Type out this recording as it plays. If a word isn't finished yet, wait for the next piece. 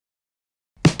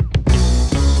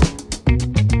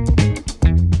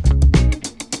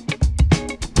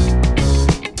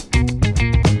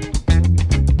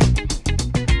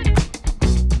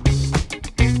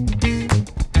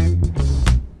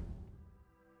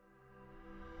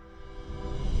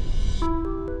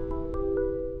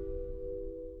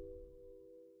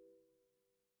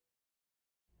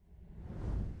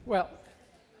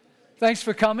Thanks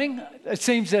for coming. It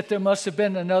seems that there must have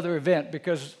been another event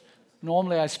because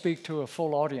normally I speak to a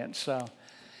full audience.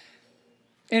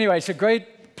 Anyway, it's a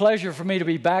great pleasure for me to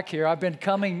be back here. I've been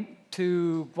coming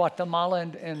to Guatemala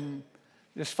and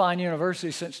this fine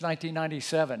university since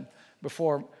 1997,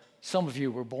 before some of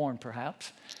you were born,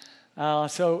 perhaps.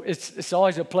 So it's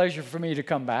always a pleasure for me to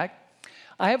come back.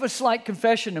 I have a slight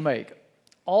confession to make.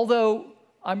 Although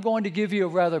I'm going to give you a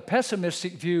rather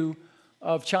pessimistic view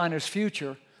of China's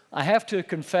future, I have to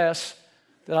confess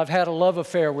that I've had a love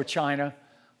affair with China,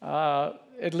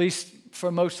 at least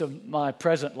for most of my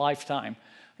present lifetime.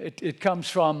 It comes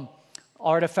from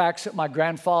artifacts that my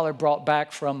grandfather brought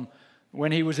back from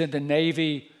when he was in the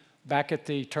Navy back at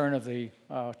the turn of the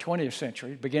 20th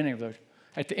century,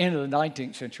 at the end of the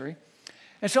 19th century.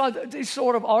 And so these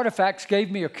sort of artifacts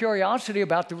gave me a curiosity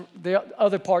about the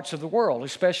other parts of the world,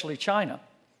 especially China.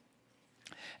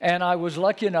 And I was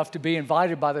lucky enough to be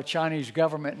invited by the Chinese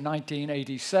government in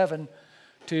 1987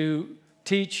 to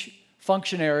teach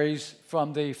functionaries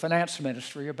from the finance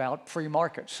ministry about free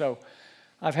markets. So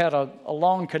I've had a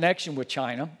long connection with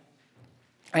China.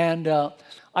 And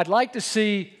I'd like to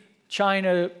see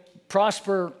China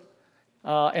prosper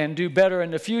and do better in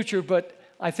the future, but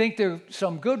I think there are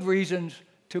some good reasons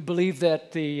to believe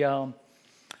that the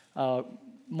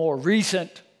more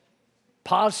recent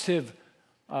positive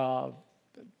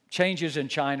changes in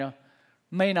China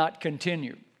may not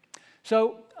continue.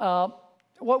 So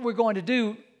what we're going to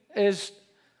do is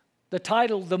the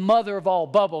title, The Mother of All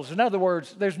Bubbles. In other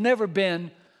words, there's never been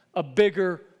a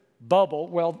bigger bubble.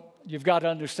 Well, you've got to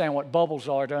understand what bubbles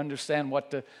are to understand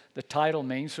what the title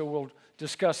means, so we'll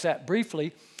discuss that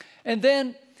briefly. And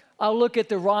then I'll look at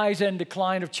the rise and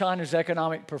decline of China's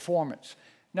economic performance.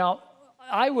 Now,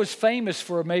 I was famous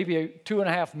for maybe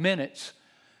 2.5 minutes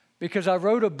because I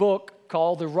wrote a book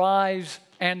called The Rise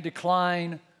and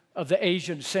Decline of the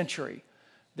Asian Century.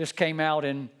 This came out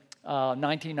in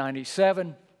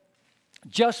 1997,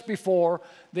 just before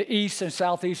the East and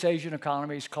Southeast Asian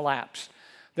economies collapsed.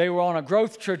 They were on a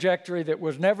growth trajectory that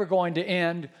was never going to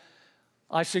end.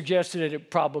 I suggested that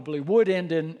it probably would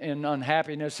end in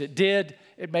unhappiness. It did.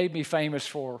 It made me famous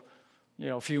for,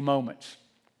 a few moments.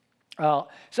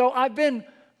 So I've been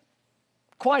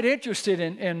quite interested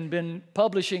in been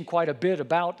publishing quite a bit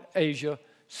about Asia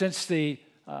since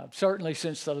certainly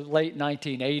since the late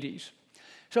 1980s.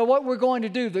 So what we're going to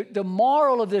do, the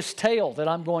moral of this tale that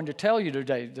I'm going to tell you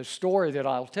today, the story that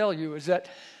I'll tell you, is that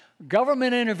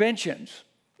government interventions,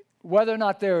 whether or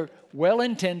not they're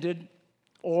well-intended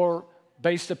or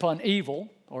based upon evil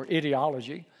or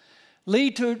ideology,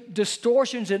 lead to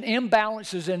distortions and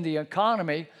imbalances in the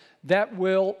economy that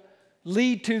will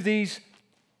lead to these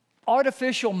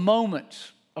artificial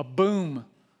moments, a boom,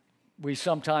 we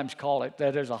sometimes call it,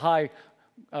 that is a high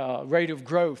rate of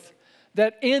growth,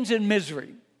 that ends in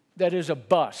misery, that is a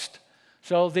bust.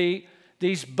 So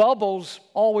these bubbles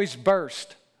always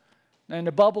burst, and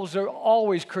the bubbles are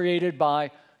always created by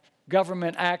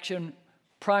government action,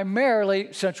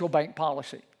 primarily central bank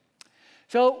policy.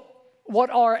 So what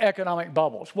are economic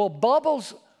bubbles? Well,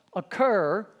 bubbles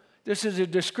occur. This is a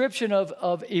description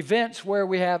of events where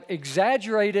we have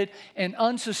exaggerated and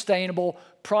unsustainable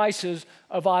prices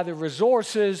of either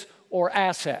resources or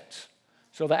assets.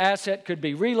 So the asset could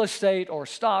be real estate or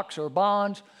stocks or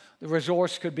bonds. The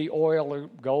resource could be oil or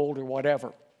gold or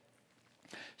whatever.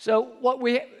 So what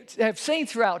we have seen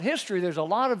throughout history, there's a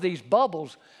lot of these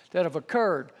bubbles that have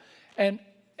occurred. And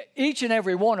each and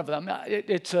every one of them,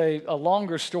 it's a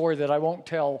longer story that I won't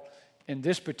tell in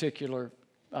this particular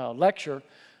lecture,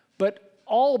 but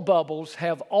all bubbles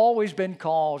have always been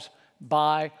caused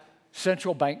by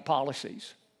central bank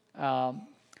policies.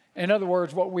 In other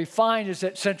words, what we find is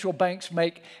that central banks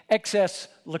make excess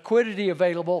liquidity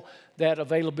available. That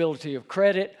availability of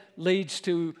credit leads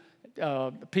to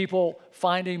people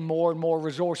finding more and more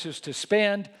resources to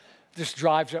spend. This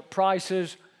drives up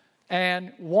prices.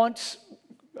 And once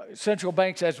central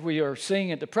banks, as we are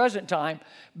seeing at the present time,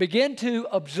 begin to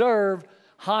observe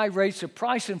high rates of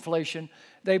price inflation,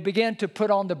 they begin to put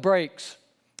on the brakes.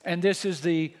 And this is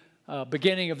the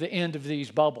beginning of the end of these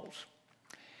bubbles.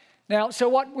 Now, so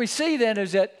what we see then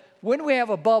is that when we have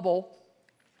a bubble,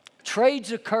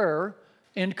 trades occur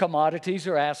in commodities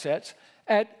or assets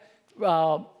at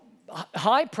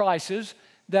high prices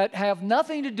that have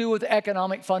nothing to do with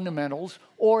economic fundamentals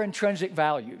or intrinsic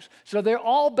values. So they're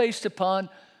all based upon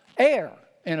air,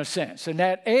 in a sense. And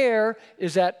that air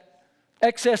is that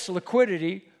excess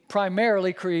liquidity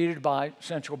primarily created by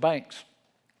central banks.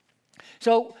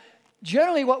 So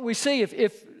generally what we see,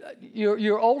 if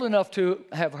you're old enough to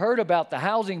have heard about the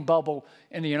housing bubble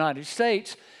in the United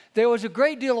States, there was a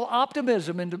great deal of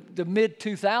optimism in the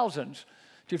mid-2000s,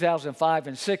 2005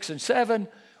 and 6 and 7,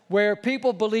 where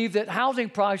people believed that housing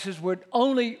prices would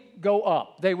only go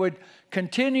up. They would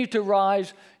continue to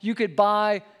rise. You could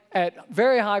buy at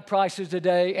very high prices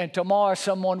today, and tomorrow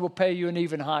someone will pay you an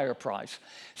even higher price.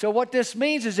 So what this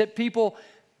means is that people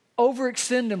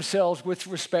overextend themselves with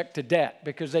respect to debt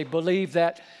because they believe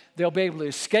that they'll be able to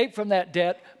escape from that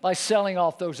debt by selling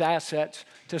off those assets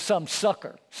to some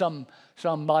sucker,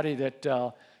 somebody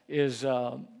that is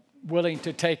willing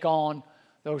to take on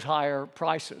those higher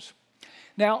prices.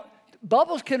 Now,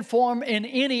 bubbles can form in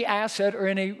any asset or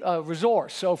any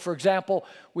resource. So, for example,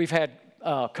 we've had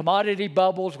commodity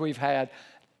bubbles, we've had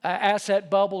asset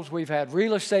bubbles, we've had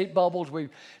real estate bubbles.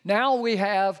 Now we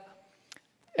have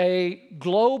a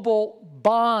global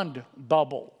bond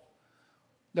bubble.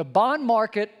 The bond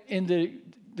market in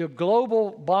the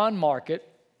global bond market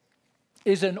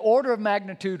is an order of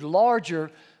magnitude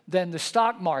larger than the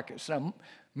stock markets. Now,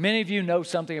 many of you know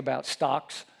something about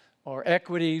stocks or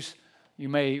equities. You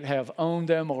may have owned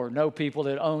them or know people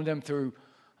that own them through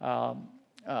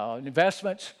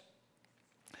investments.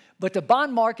 But the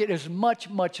bond market is much,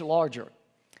 much larger.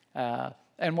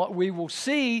 And what we will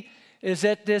see is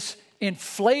that this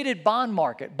inflated bond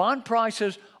market, bond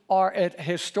prices are at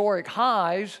historic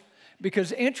highs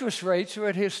because interest rates are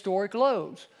at historic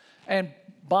lows. And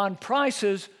bond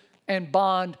prices and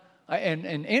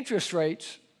interest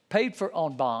rates paid for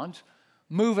on bonds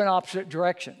move in opposite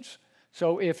directions.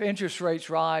 So if interest rates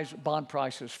rise, bond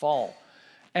prices fall.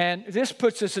 And this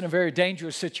puts us in a very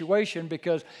dangerous situation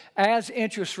because as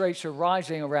interest rates are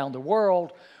rising around the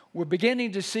world, we're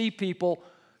beginning to see people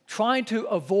trying to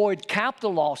avoid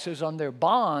capital losses on their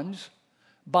bonds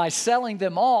by selling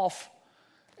them off.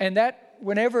 And that,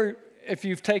 if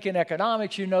you've taken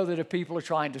economics, you know that if people are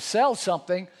trying to sell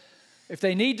something, if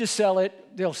they need to sell it,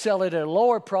 they'll sell it at a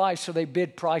lower price, so they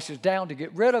bid prices down to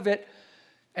get rid of it.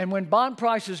 And when bond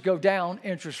prices go down,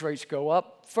 interest rates go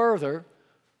up further,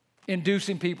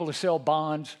 inducing people to sell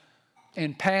bonds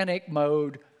in panic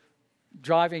mode,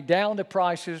 driving down the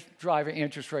prices, driving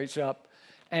interest rates up.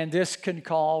 And this can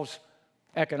cause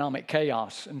economic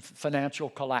chaos and financial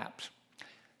collapse.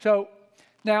 So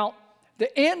now,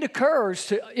 the end occurs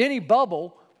to any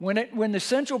bubble when the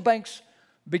central banks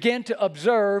begin to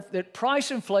observe that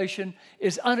price inflation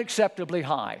is unacceptably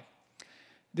high.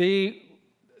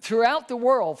 Throughout the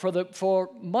world, for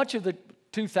much of the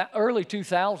early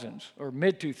 2000s or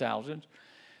mid-2000s,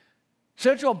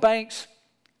 central banks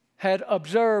had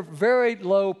observed very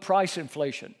low price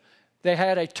inflation. They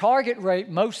had a target rate,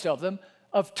 most of them,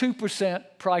 of 2%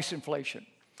 price inflation.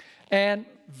 And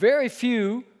very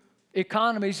few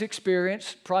economies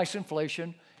experienced price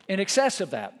inflation in excess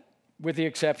of that, with the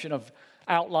exception of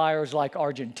outliers like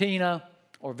Argentina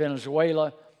or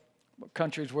Venezuela,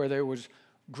 countries where there was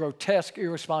grotesque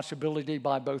irresponsibility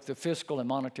by both the fiscal and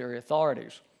monetary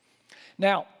authorities.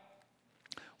 Now,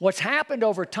 what's happened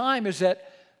over time is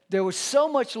that there was so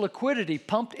much liquidity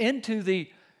pumped into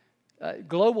the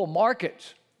global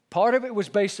markets. Part of it was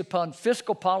based upon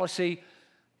fiscal policy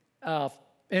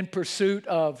in pursuit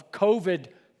of COVID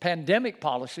pandemic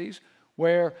policies,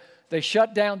 where they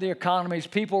shut down the economies,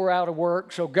 people were out of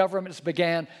work, so governments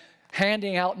began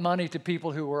handing out money to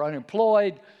people who were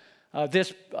unemployed.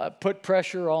 This put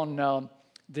pressure on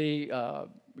the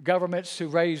governments to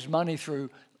raise money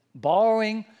through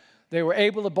borrowing. They were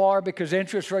able to borrow because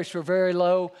interest rates were very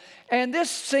low. And this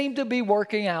seemed to be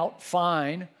working out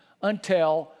fine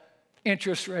until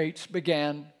inflation rates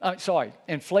began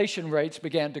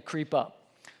to creep up.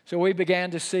 So we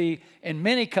began to see in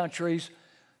many countries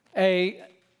a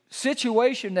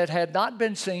situation that had not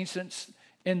been seen since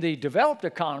in the developed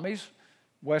economies,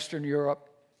 Western Europe,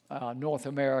 North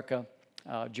America,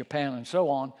 Japan, and so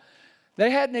on.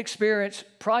 They hadn't experienced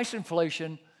price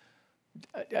inflation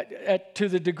to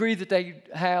the degree that they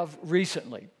have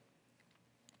recently.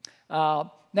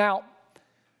 Now,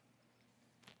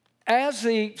 as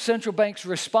the central banks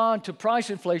respond to price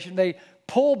inflation, they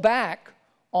pull back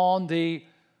on the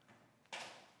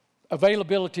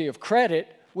availability of credit,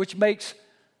 which makes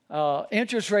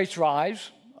interest rates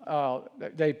rise.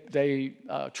 They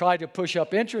try to push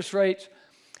up interest rates,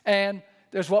 and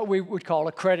there's what we would call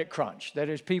a credit crunch. That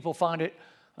is, people find it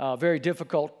very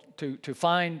difficult to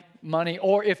find money,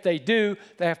 or if they do,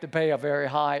 they have to pay a very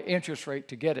high interest rate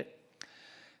to get it.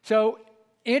 So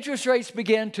interest rates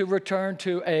begin to return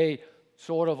to a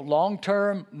sort of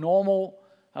long-term normal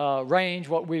range,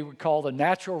 what we would call the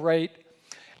natural rate.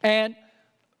 And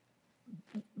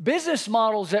business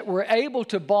models that were able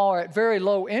to borrow at very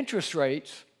low interest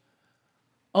rates,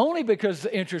 only because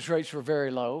the interest rates were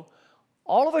very low,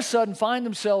 all of a sudden find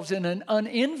themselves in an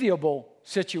unenviable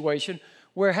situation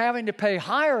where having to pay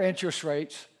higher interest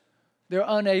rates, they're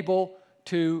unable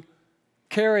to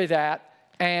carry that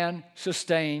and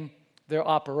sustain their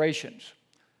operations.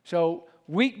 So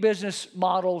weak business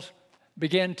models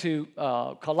begin to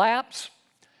collapse,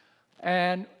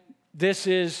 and this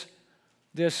is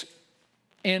this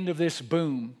end of this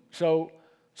boom. So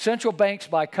central banks,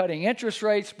 by cutting interest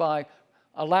rates, by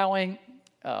allowing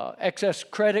excess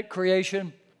credit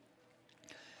creation,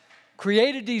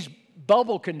 created these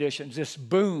bubble conditions, this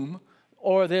boom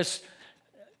or this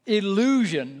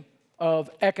illusion of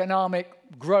economic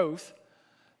growth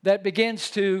that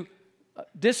begins to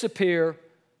disappear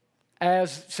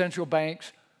as central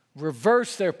banks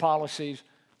reverse their policies,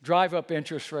 drive up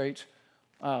interest rates,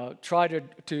 try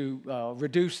to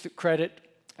reduce the credit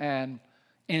and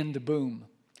end the boom.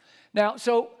 Now,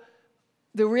 so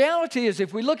the reality is,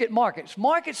 if we look at markets,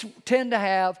 markets tend to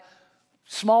have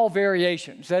small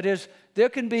variations. That is, there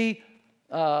can be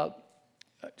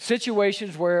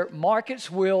situations where markets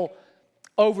will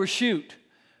overshoot,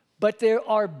 but there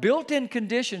are built-in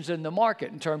conditions in the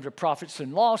market in terms of profits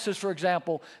and losses, for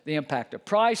example, the impact of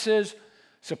prices,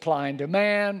 supply and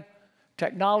demand,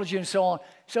 technology, and so on.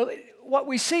 So what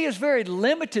we see is very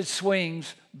limited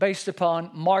swings based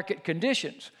upon market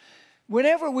conditions.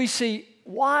 Whenever we see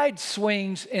wide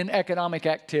swings in economic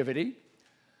activity,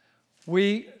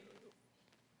 we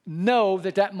know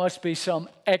that that must be some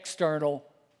external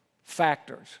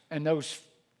factors. And those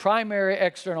primary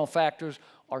external factors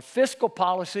are fiscal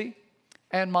policy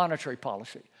and monetary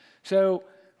policy. So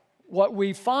what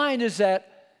we find is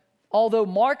that although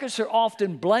markets are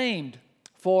often blamed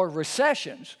for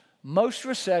recessions, most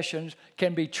recessions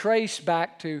can be traced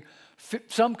back to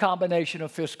some combination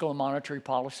of fiscal and monetary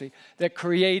policy that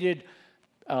created,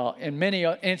 in many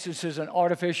instances, an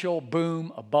artificial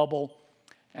boom, a bubble,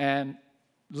 and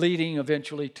leading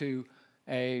eventually to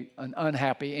an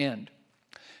unhappy end.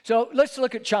 So let's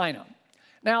look at China.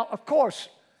 Now, of course,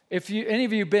 if any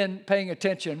of you have been paying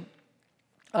attention,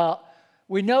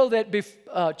 we know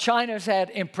that China's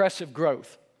had impressive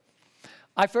growth.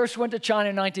 I first went to China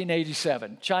in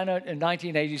 1987. China in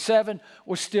 1987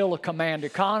 was still a command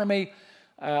economy.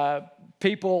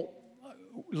 People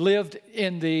lived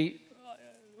in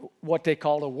what they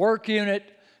called a work unit.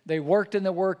 They worked in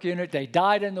the work unit. They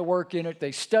died in the work unit.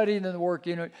 They studied in the work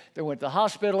unit. They went to the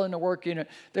hospital in the work unit.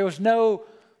 There was no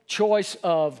choice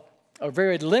of, a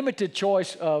very limited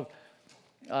choice of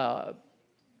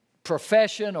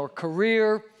profession or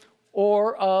career,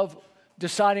 or of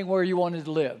deciding where you wanted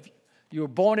to live. You were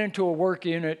born into a work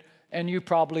unit, and you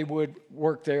probably would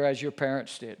work there as your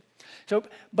parents did. So,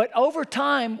 but over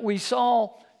time, we saw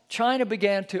China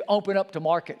began to open up to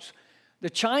markets. The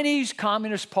Chinese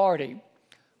Communist Party,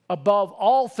 above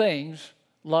all things,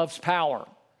 loves power.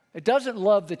 It doesn't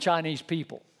love the Chinese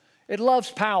people. It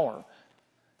loves power.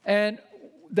 And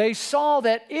they saw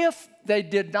that if they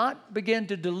did not begin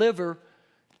to deliver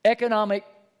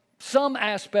some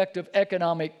aspect of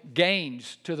economic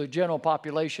gains to the general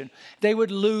population, they would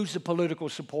lose the political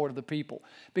support of the people.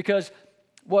 Because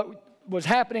what was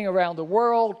happening around the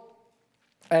world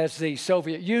as the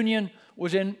Soviet Union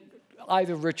was in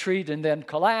either retreat and then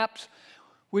collapse,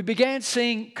 we began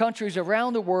seeing countries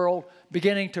around the world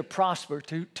beginning to prosper,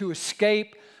 to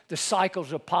escape the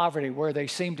cycles of poverty where they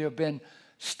seem to have been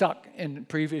stuck in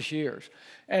previous years.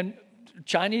 And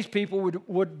Chinese people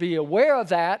would be aware of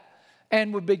that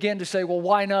and would begin to say, well,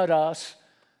 why not us?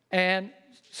 And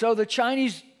so the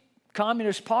Chinese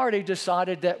Communist Party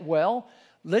decided that, well,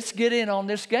 let's get in on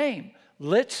this game.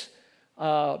 Let's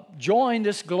join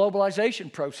this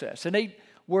globalization process. And they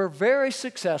were very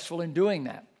successful in doing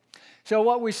that. So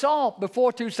what we saw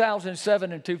before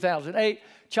 2007 and 2008,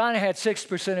 China had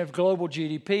 6% of global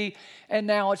GDP, and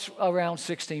now it's around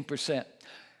 16%.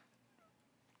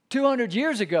 200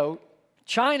 years ago,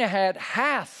 China had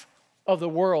half of the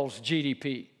world's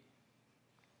GDP.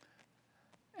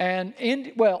 And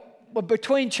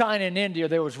between China and India,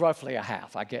 there was roughly a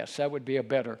half, I guess. That would be a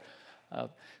better.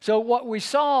 So what we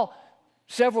saw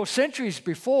several centuries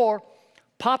before,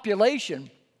 population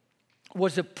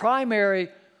was the primary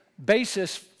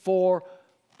basis for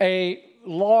a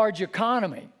large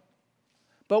economy.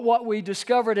 But what we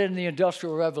discovered in the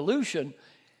Industrial Revolution,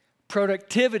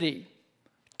 productivity,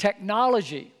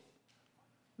 technology,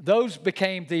 those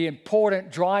became the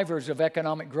important drivers of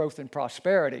economic growth and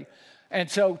prosperity. And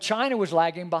so China was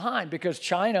lagging behind because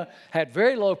China had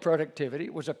very low productivity.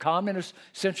 It was a communist,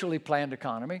 centrally planned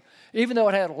economy. Even though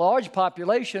it had a large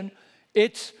population,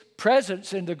 its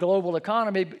presence in the global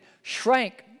economy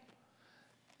shrank.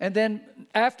 And then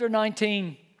after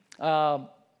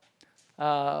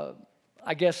 1989,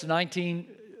 I guess,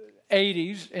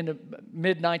 1980s, in the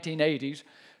mid-1980s,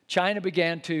 China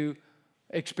began to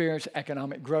experience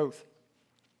economic growth.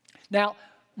 Now,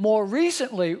 more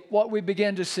recently, what we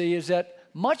begin to see is that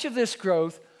much of this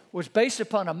growth was based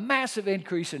upon a massive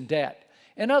increase in debt.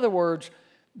 In other words,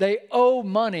 they owe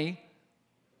money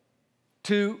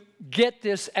to get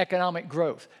this economic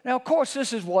growth. Now, of course,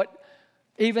 this is what,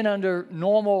 even under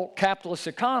normal capitalist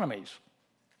economies,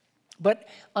 but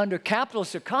under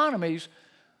capitalist economies,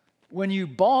 when you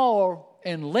borrow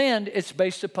and lend, it's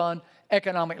based upon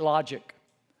economic logic.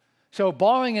 So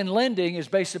borrowing and lending is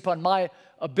based upon my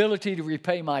ability to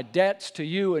repay my debts to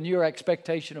you and your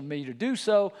expectation of me to do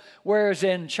so, whereas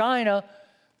in China,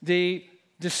 the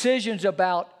decisions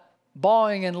about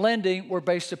borrowing and lending were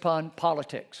based upon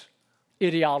politics,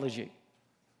 ideology.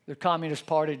 The Communist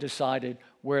Party decided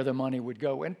where the money would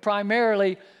go. And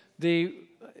primarily, the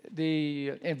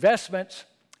investments,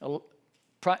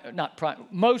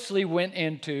 mostly went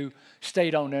into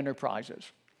state-owned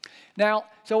enterprises. Now,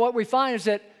 so what we find is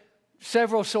that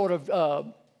several sort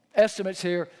of estimates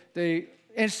here, the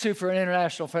Institute for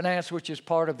International Finance, which is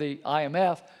part of the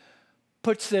IMF,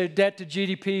 puts the debt to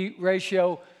GDP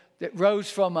ratio that rose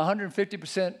from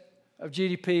 150% of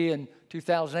GDP in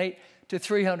 2008 to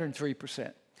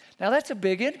 303%. Now, that's a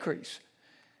big increase.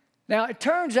 Now, it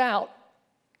turns out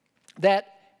that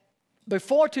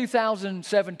before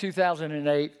 2007,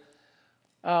 2008,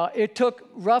 it took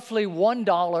roughly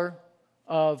 $1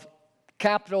 of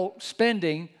capital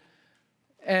spending,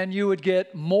 and you would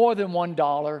get more than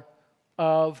 $1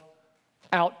 of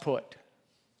output.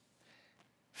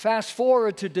 Fast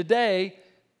forward to today,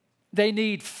 they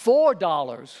need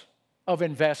 $4 of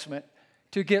investment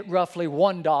to get roughly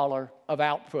 $1 of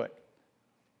output.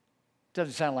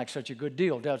 Doesn't sound like such a good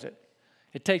deal, does it?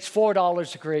 It takes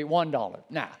 $4 to create $1.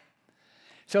 Nah.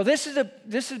 So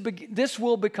this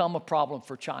will become a problem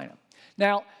for China.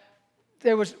 Now,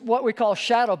 there was what we call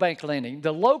shadow bank lending.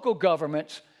 The local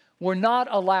governments were not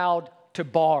allowed to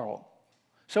borrow.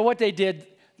 So what they did,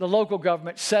 the local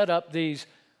government set up these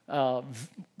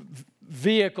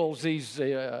vehicles, these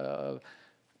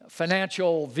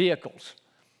financial vehicles,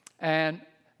 and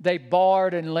they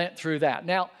borrowed and lent through that.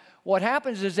 Now, what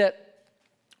happens is that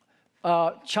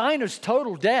China's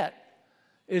total debt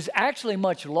is actually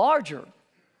much larger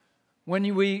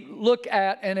when we look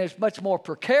at, and it's much more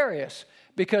precarious,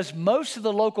 because most of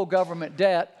the local government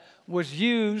debt was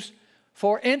used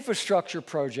for infrastructure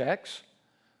projects,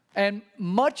 and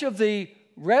much of the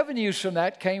revenues from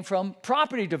that came from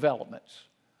property developments.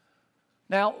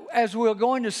 Now, as we're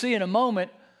going to see in a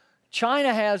moment,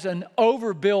 China has an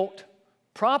overbuilt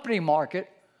property market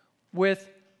with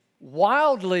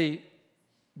wildly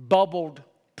bubbled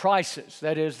prices.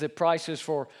 That is, the prices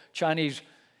for Chinese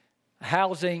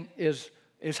housing is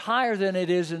higher than it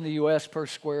is in the U.S. per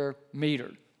square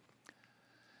meter.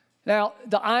 Now,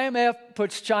 the IMF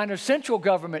puts China's central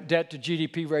government debt to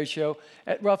GDP ratio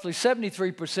at roughly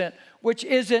 73%, which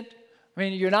isn't, I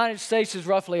mean, the United States is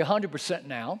roughly 100%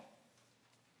 now.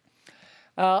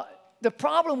 The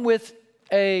problem with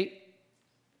a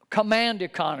command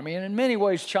economy, and in many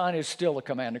ways China is still a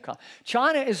command economy.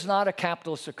 China is not a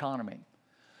capitalist economy.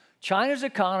 China's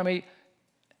economy,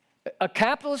 a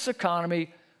capitalist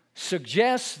economy,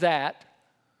 suggests that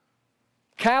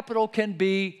capital can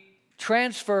be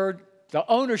transferred, the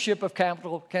ownership of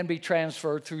capital can be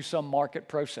transferred through some market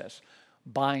process,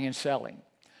 buying and selling.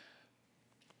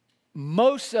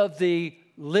 Most of the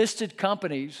listed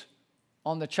companies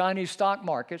on the Chinese stock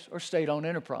markets are state-owned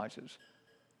enterprises.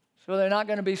 So they're not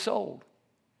going to be sold.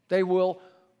 They will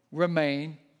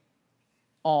remain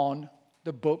on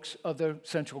the books of the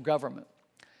central government.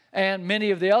 And many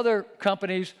of the other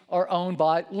companies are owned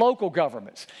by local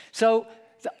governments. So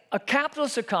a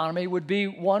capitalist economy would be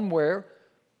one where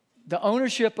the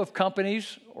ownership of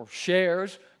companies or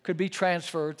shares could be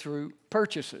transferred through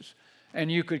purchases,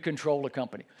 and you could control the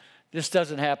company. This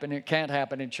doesn't happen. It can't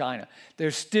happen in China.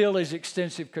 There still is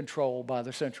extensive control by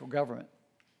the central government.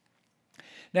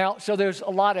 Now, so there's a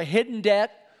lot of hidden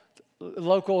debt,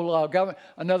 local government,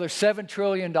 another $7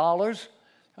 trillion.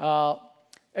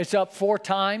 It's up 4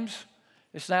 times.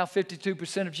 It's now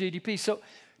 52% of GDP. So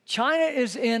China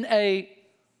is in a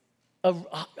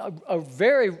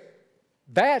very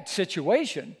bad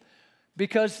situation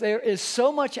because there is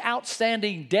so much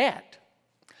outstanding debt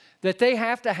that they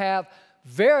have to have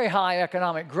very high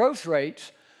economic growth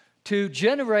rates to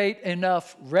generate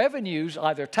enough revenues,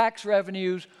 either tax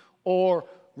revenues or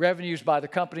revenues by the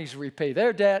companies to repay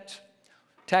their debts,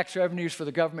 tax revenues for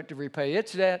the government to repay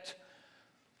its debts,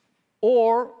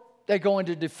 or they go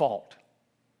into default.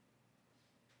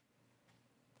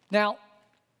 Now,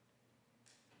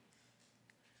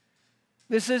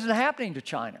 this isn't happening to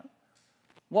China.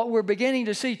 What we're beginning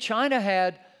to see, China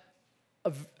had,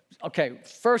 okay,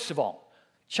 first of all,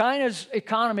 China's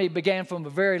economy began from a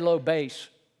very low base,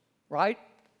 right?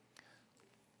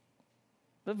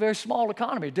 A very small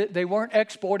economy. They weren't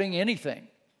exporting anything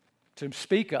to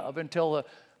speak of until the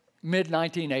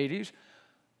mid-1980s.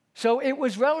 So it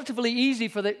was relatively easy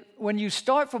when you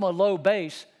start from a low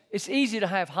base, it's easy to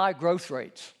have high growth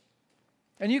rates.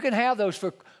 And you can have those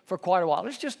for quite a while.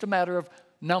 It's just a matter of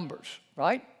numbers,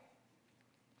 right?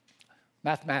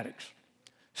 Mathematics.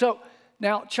 So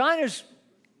now China's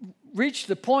reached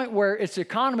the point where its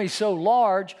economy is so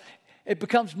large, it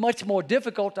becomes much more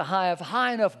difficult to have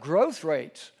high enough growth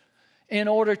rates in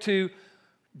order to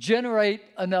generate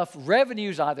enough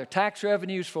revenues, either tax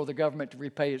revenues for the government to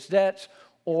repay its debts,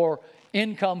 or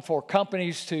income for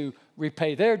companies to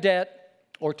repay their debt,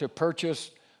 or to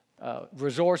purchase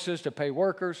resources to pay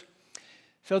workers.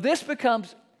 So this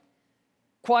becomes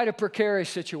quite a precarious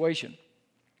situation.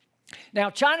 Now,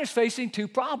 China's facing two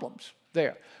problems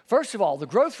there. First of all, the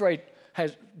growth rate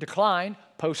has declined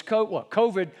post-COVID. Well,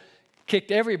 COVID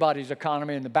kicked everybody's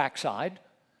economy in the backside,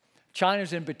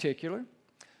 China's in particular.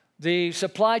 The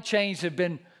supply chains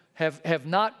have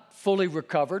not fully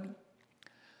recovered.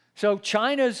 So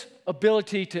China's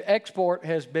ability to export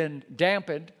has been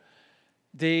dampened.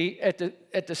 At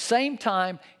the same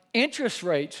time, interest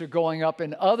rates are going up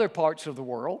in other parts of the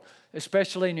world,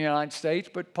 especially in the United States,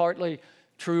 but partly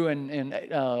true in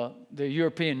the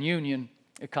European Union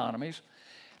economies.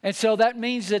 And so that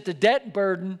means that the debt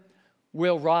burden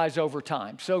will rise over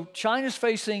time. So China's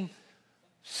facing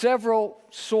several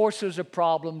sources of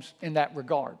problems in that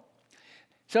regard.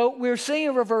 So we're seeing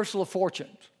a reversal of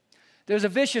fortunes. There's a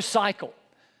vicious cycle.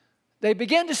 They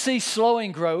begin to see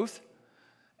slowing growth.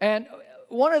 And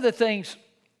one of the things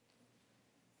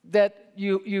that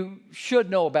you should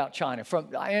know about China,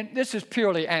 and this is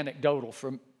purely anecdotal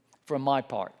from my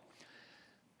part.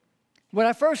 When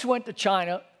I first went to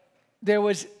China, there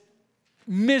was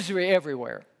misery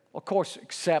everywhere, of course,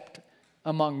 except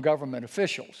among government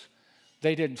officials.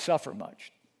 They didn't suffer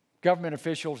much. Government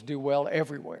officials do well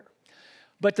everywhere.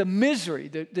 But the misery,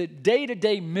 the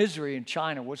day-to-day misery in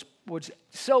China was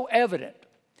so evident.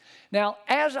 Now,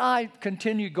 as I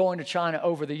continued going to China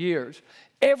over the years,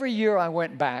 every year I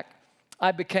went back,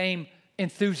 I became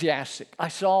enthusiastic. I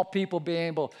saw people being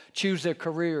able to choose their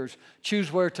careers,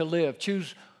 choose where to live,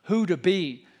 choose who to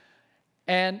be.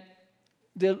 And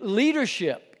the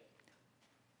leadership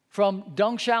from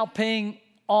Deng Xiaoping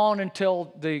on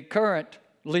until the current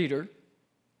leader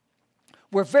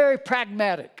were very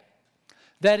pragmatic.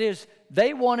 That is,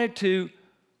 they wanted to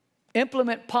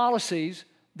implement policies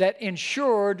that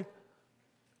ensured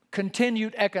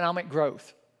continued economic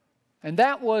growth. And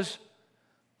that was,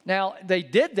 now they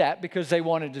did that because they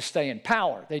wanted to stay in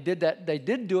power. They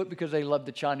didn't do it because they loved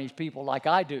the Chinese people like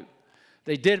I do.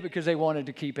 They did it because they wanted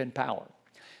to keep in power.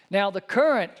 Now the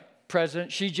current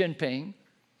president, Xi Jinping,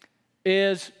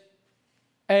 is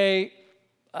a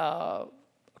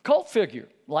cult figure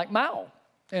like Mao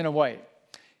in a way.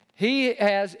 He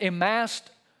has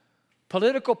amassed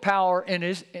political power in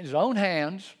his own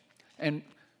hands and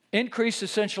increased the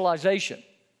centralization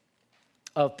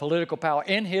of political power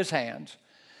in his hands.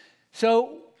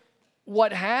 So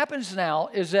what happens now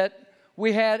is that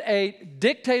we had a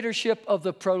dictatorship of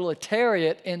the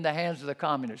proletariat in the hands of the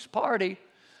Communist Party,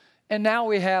 and now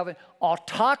we have an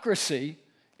autocracy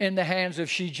in the hands of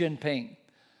Xi Jinping.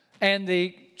 And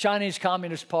the Chinese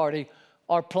Communist Party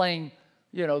are playing,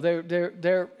 you know,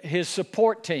 they're his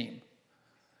support team.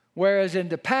 Whereas in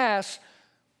the past,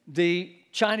 the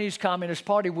Chinese Communist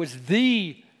Party was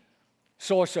the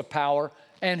source of power,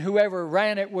 and whoever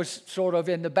ran it was sort of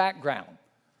in the background.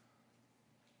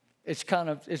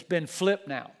 It's been flipped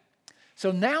now.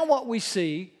 So now what we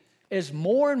see is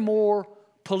more and more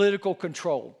political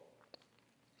control.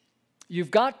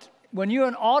 When you're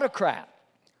an autocrat,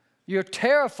 you're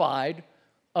terrified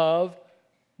of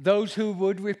those who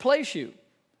would replace you.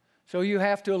 So you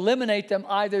have to eliminate them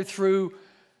either through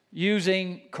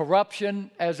using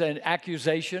corruption as an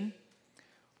accusation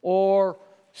or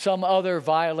some other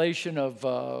violation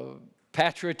of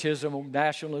patriotism,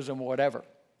 nationalism, whatever.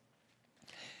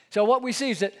 So what we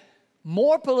see is that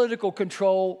more political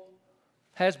control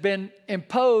has been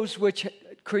imposed, which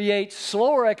creates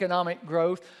slower economic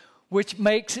growth, which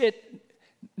makes it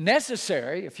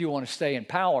necessary, if you want to stay in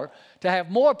power, to have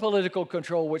more political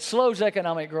control, which slows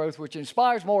economic growth, which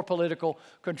inspires more political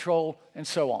control, and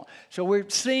so on. So we're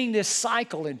seeing this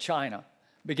cycle in China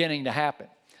beginning to happen.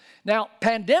 Now,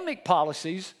 pandemic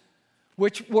policies,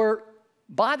 which were,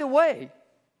 by the way,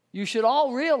 you should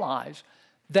all realize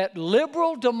that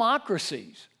liberal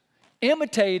democracies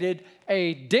imitated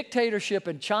a dictatorship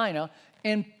in China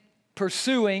in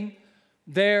pursuing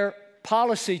their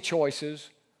policy choices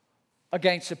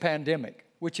against the pandemic,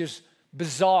 which is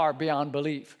bizarre beyond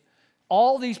belief.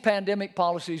 All these pandemic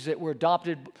policies that were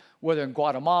adopted, whether in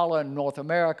Guatemala, in North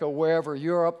America, wherever,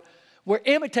 Europe, were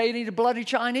imitating the bloody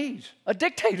Chinese, a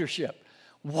dictatorship.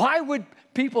 Why would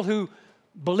people who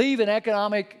believe in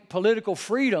economic, political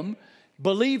freedom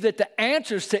believe that the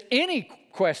answers to any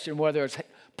question, whether it's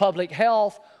public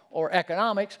health or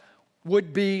economics,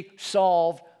 would be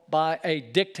solved by a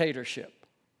dictatorship?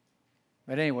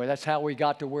 But anyway, that's how we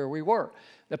got to where we were.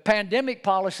 The pandemic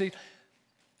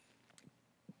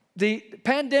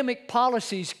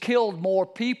policies killed more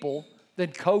people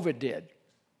than COVID did.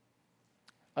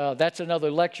 That's another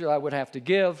lecture I would have to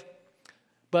give.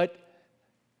 But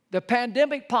the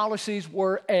pandemic policies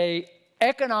were an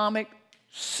economic,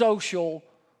 social,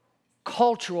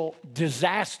 cultural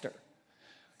disaster.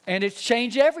 And it's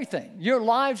changed everything. Your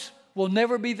lives will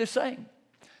never be the same.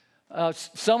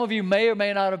 Some of you may or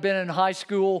may not have been in high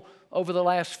school over the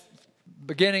last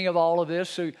beginning of all of this.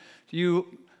 So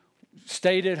you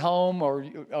stayed at home, or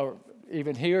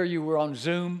even here you were on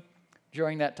Zoom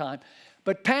during that time.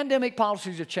 But pandemic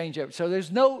policies have changed everything. So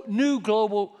there's no new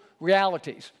global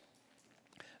realities.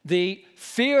 The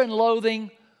fear and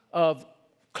loathing of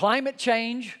climate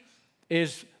change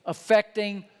is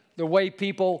affecting the way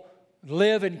people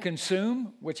live and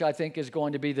consume, which I think is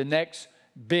going to be the next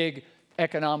big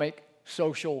economic,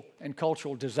 social, and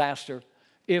cultural disaster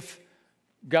if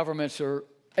governments are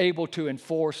able to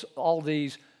enforce all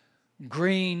these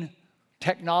green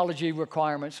technology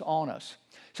requirements on us.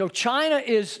 So China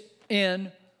is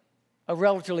in a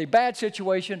relatively bad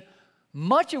situation,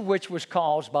 much of which was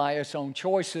caused by its own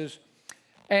choices,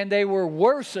 and they were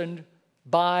worsened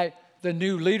by the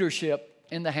new leadership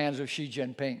in the hands of Xi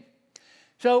Jinping.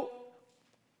 So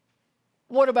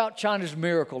what about China's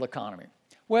miracle economy?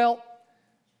 Well,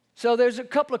 so there's a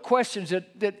couple of questions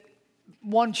that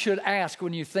one should ask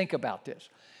when you think about this.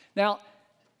 Now,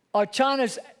 are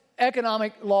China's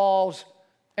economic laws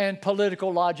and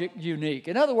political logic unique?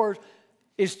 In other words,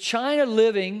 is China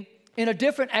living in a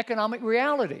different economic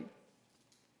reality?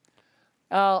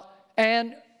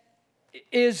 And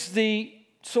is the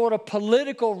sort of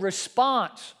political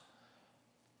response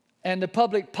and the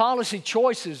public policy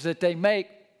choices that they make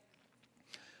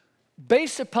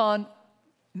based upon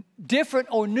different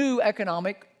or new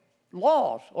economic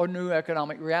laws or new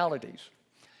economic realities?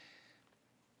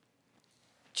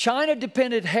 China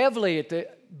depended heavily at the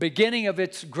beginning of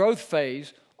its growth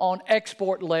phase on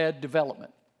export-led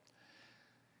development.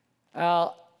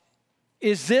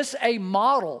 Is this a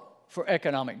model for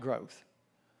economic growth?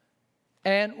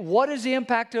 And what is the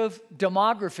impact of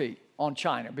demography on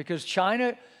China? Because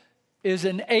China is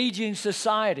an aging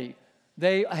society.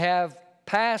 They have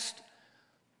passed,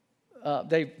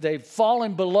 they've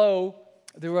fallen below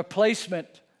the replacement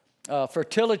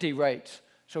fertility rates.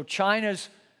 So China's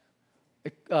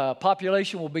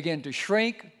population will begin to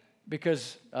shrink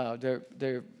because the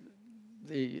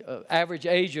average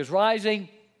age is rising,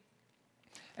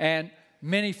 and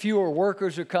many fewer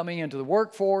workers are coming into the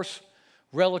workforce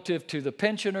relative to the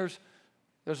pensioners.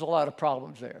 There's a lot of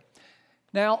problems there.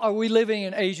 Now, are we living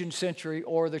in Asian century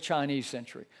or the Chinese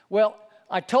century? Well,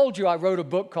 I told you I wrote a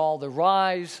book called The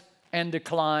Rise and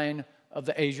Decline of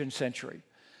the Asian Century.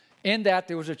 In that,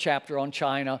 there was a chapter on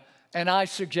China, and I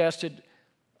suggested,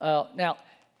 now,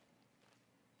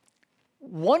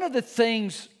 one of the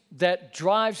things that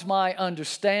drives my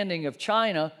understanding of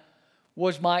China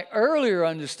was my earlier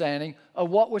understanding of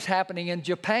what was happening in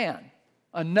Japan,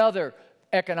 another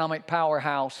economic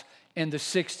powerhouse in the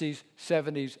 60s,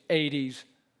 70s, 80s,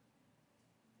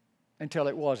 until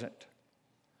it wasn't.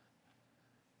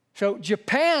 So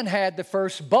Japan had the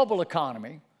first bubble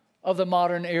economy of the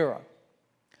modern era.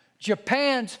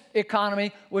 Japan's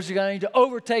economy was going to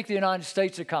overtake the United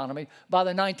States economy by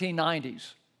the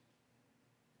 1990s.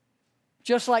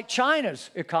 Just like China's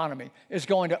economy is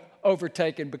going to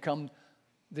overtake and become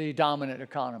the dominant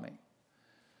economy.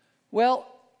 Well,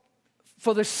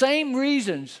 for the same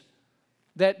reasons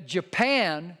that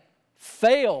Japan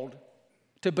failed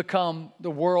to become the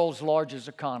world's largest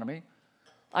economy,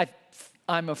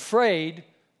 I'm afraid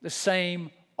the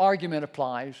same argument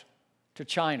applies to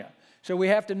China. So we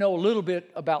have to know a little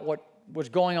bit about what was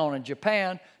going on in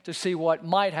Japan to see what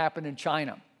might happen in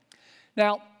China.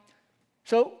 Now,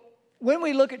 so when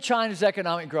we look at China's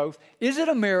economic growth, is it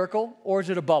a miracle or is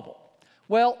it a bubble?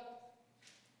 Well,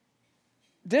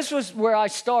 this was where I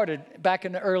started back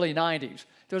in the early 90s.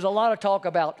 There was a lot of talk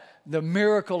about the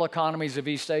miracle economies of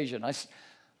East Asia. And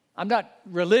I'm not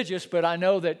religious, but I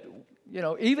know that, you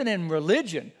know, even in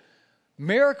religion,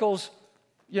 Miracles,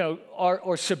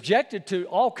 are subjected to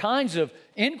all kinds of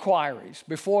inquiries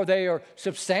before they are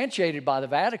substantiated by the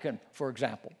Vatican, for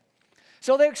example.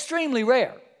 So they're extremely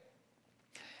rare.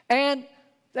 And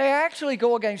they actually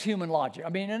go against human logic. I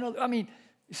mean,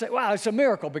 you say, wow, it's a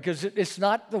miracle because it's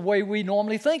not the way we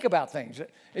normally think about things.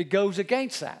 It goes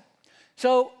against that.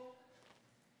 So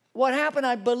what happened,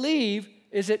 I believe,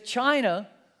 is that China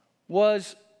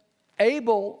was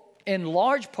able, in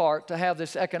large part, to have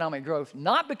this economic growth,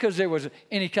 not because there was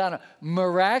any kind of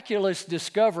miraculous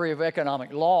discovery of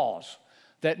economic laws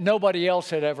that nobody else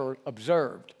had ever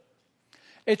observed.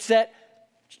 It's that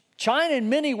China, in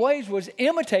many ways, was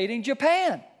imitating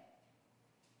Japan.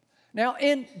 Now,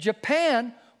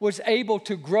 Japan was able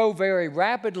to grow very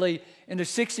rapidly in the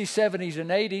 60s, 70s,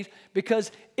 and 80s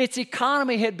because its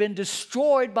economy had been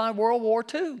destroyed by World War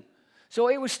II. So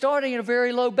it was starting at a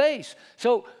very low base.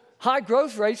 So high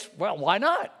growth rates, well, why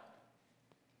not?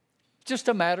 It's just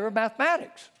a matter of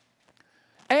mathematics.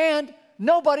 And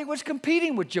nobody was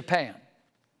competing with Japan.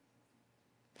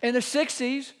 In the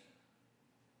 60s,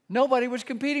 nobody was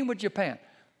competing with Japan.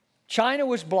 China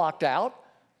was blocked out.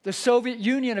 The Soviet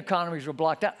Union economies were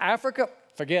blocked out. Africa,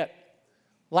 forget.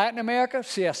 Latin America,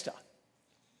 siesta.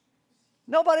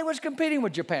 Nobody was competing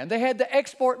with Japan. They had the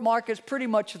export markets pretty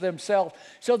much to themselves.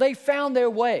 So they found their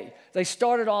way. They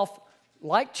started off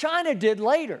like China did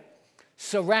later.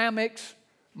 Ceramics,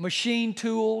 machine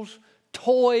tools,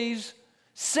 toys,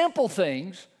 simple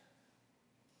things.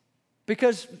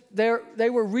 Because they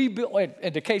were rebuilding,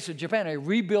 in the case of Japan, they were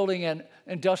rebuilding an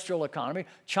industrial economy.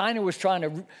 China was trying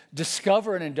to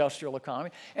discover an industrial economy.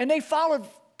 And they followed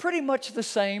pretty much the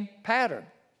same pattern.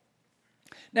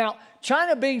 Now,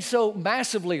 China being so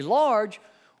massively large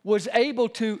was able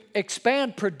to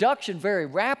expand production very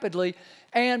rapidly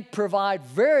and provide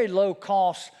very low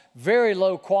cost, very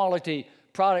low quality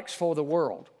products for the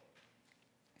world.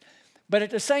 But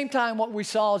at the same time, what we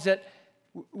saw is that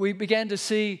we began to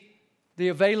see the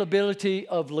availability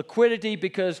of liquidity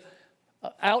because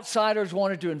outsiders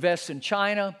wanted to invest in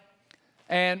China,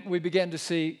 and we began to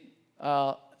see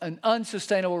an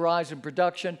unsustainable rise in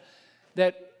production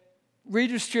that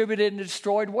redistributed and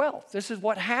destroyed wealth. This is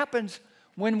what happens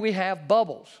when we have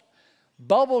bubbles.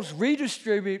 Bubbles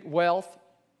redistribute wealth.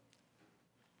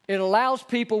 It allows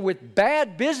people with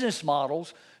bad business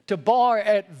models to borrow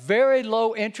at very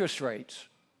low interest rates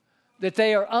that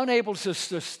they are unable to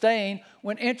sustain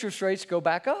when interest rates go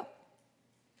back up.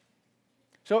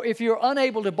 So if you're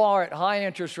unable to borrow at high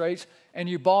interest rates and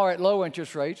you borrow at low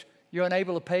interest rates, you're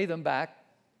unable to pay them back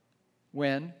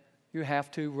when you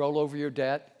have to roll over your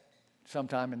debt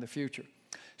sometime in the future.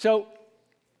 So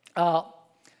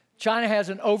China has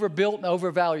an overbuilt and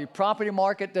overvalued property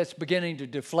market that's beginning to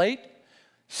deflate.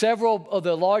 Several of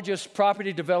the largest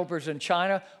property developers in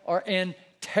China are in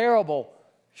terrible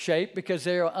shape because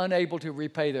they are unable to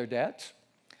repay their debts.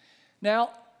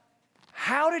 Now,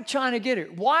 how did China get here?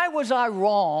 Why was I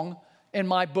wrong in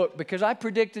my book? Because I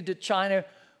predicted that China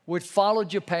would follow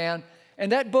Japan,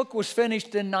 and that book was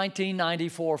finished in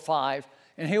 1994-5,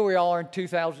 and here we are in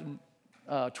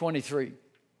 2023.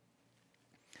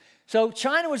 So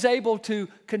China was able to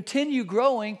continue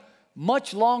growing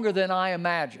much longer than I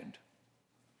imagined.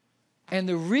 And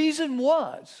the reason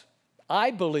was,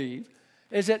 I believe,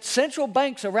 is that central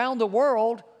banks around the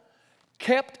world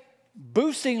kept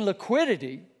boosting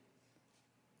liquidity,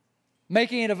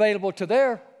 making it available to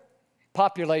their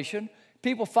population.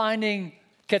 People finding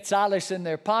quetzales in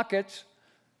their pockets,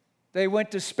 they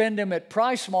went to spend them at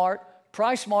PriceSmart.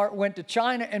 PriceSmart went to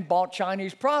China and bought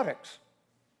Chinese products.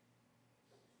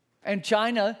 And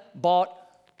China bought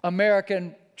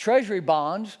American treasury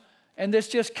bonds, and this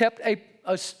just kept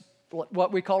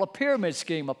what we call a pyramid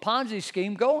scheme, a Ponzi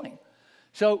scheme going.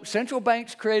 So central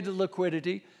banks created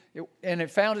liquidity, and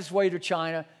it found its way to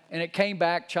China, and it came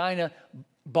back. China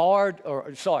bought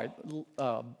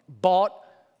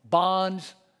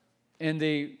bonds in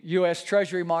the U.S.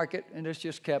 Treasury market, and this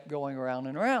just kept going around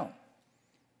and around.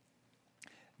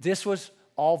 This was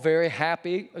all very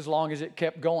happy as long as it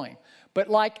kept going. But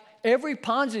like every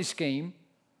Ponzi scheme,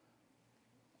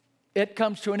 it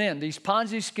comes to an end. These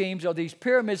Ponzi schemes are these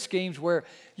pyramid schemes where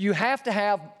you have to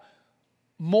have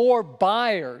more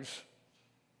buyers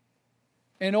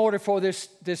in order for this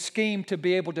scheme to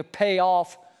be able to pay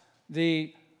off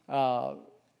the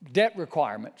debt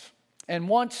requirements. And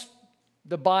once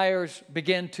the buyers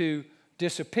begin to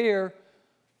disappear,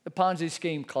 the Ponzi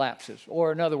scheme collapses,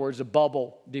 or in other words, the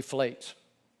bubble deflates.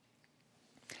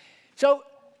 So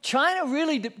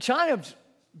China's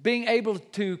being able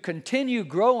to continue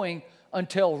growing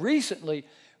until recently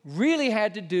really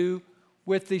had to do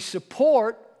with the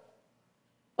support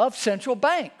of central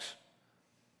banks.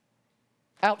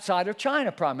 outside of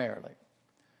China primarily,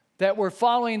 that were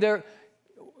following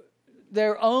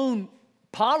their own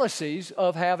policies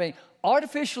of having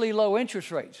artificially low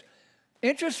interest rates.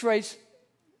 Interest rates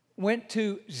went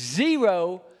to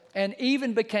zero and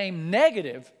even became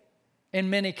negative in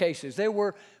many cases. There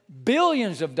were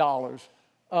billions of dollars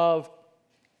of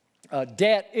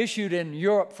debt issued in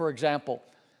Europe, for example,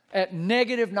 at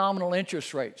negative nominal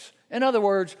interest rates. In other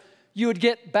words, you would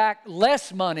get back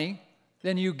less money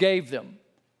than you gave them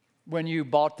when you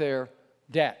bought their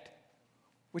debt,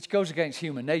 which goes against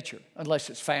human nature, unless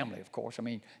it's family, of course. I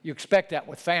mean, you expect that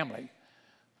with family,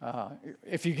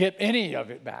 if you get any of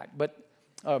it back, but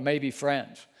maybe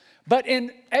friends. But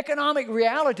in economic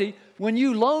reality, when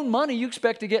you loan money, you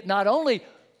expect to get not only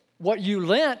what you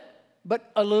lent,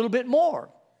 but a little bit more.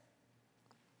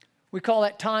 We call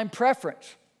that time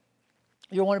preference.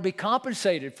 You want to be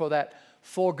compensated for that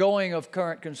foregoing of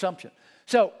current consumption.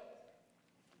 So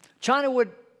China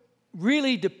would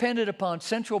really depended upon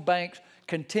central banks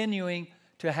continuing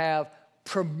to have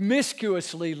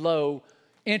promiscuously low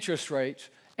interest rates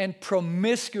and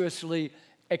promiscuously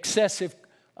excessive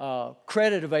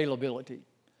credit availability.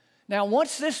 Now,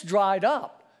 once this dried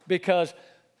up, because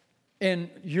in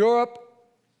Europe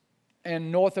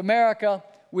and North America,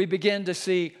 we begin to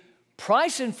see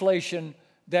price inflation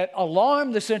that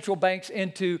alarmed the central banks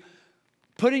into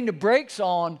putting the brakes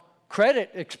on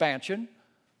credit expansion,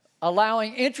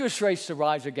 allowing interest rates to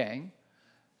rise again.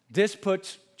 This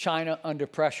puts China under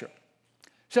pressure.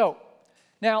 So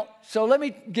let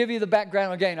me give you the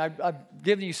background again. I've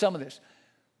given you some of this.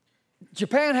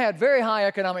 Japan had very high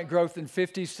economic growth in the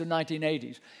 50s to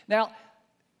 1980s. Now,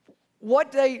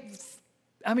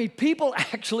 people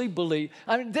actually believe,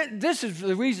 this is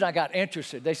the reason I got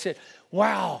interested. They said,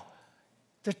 wow,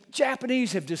 the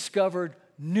Japanese have discovered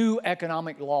new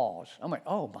economic laws. I'm like,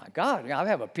 oh my God, I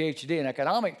have a PhD in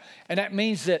economics, and that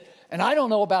means that, and I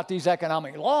don't know about these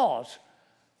economic laws.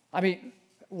 I mean,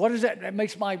 what is that? That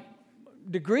makes my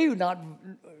degree not,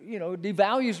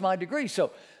 devalues my degree.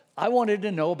 So I wanted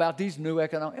to know about these new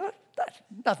economic, that's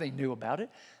nothing new about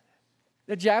it.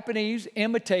 The Japanese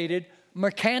imitated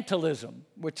mercantilism,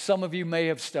 which some of you may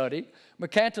have studied.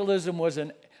 Mercantilism was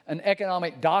an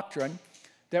economic doctrine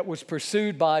that was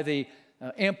pursued by the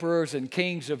emperors and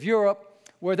kings of Europe,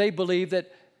 where they believed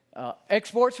that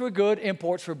exports were good,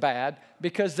 imports were bad,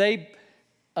 because they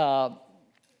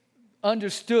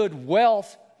understood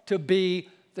wealth to be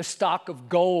the stock of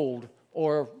gold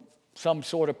or some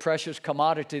sort of precious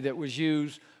commodity that was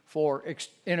used for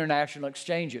international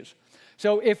exchanges.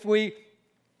 So if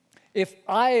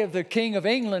I, the King of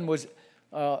England,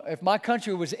 if my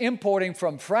country was importing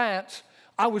from France,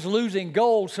 I was losing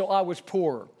gold, so I was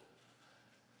poorer.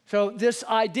 So this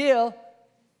idea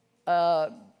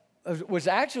was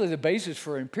actually the basis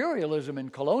for imperialism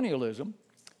and colonialism.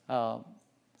 And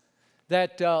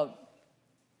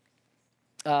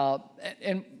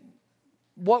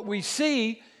what we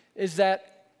see is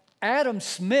that Adam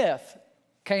Smith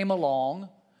came along,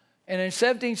 and in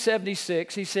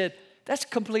 1776 he said, that's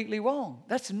completely wrong.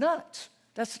 That's nuts.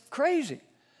 That's crazy.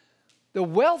 The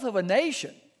wealth of a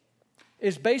nation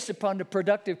is based upon the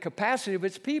productive capacity of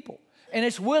its people and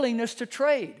its willingness to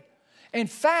trade. In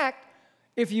fact,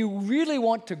 if you really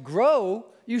want to grow,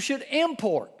 you should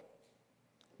import,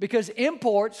 because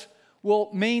imports will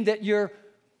mean that your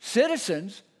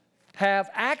citizens have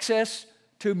access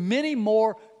to many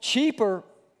more cheaper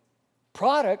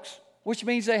products, which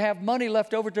means they have money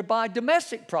left over to buy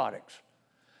domestic products.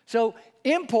 So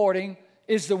importing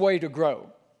is the way to grow.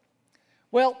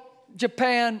 Well,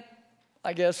 Japan,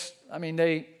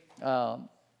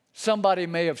 somebody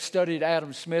may have studied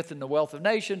Adam Smith and The Wealth of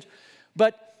Nations,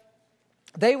 but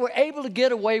they were able to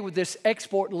get away with this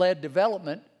export-led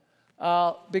development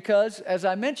because, as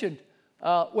I mentioned,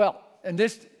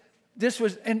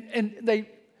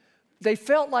 they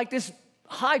felt like this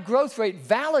high growth rate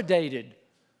validated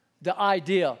the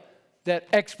idea that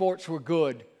exports were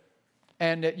good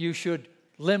and that you should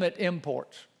limit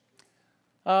imports.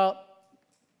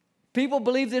 People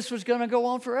believed this was going to go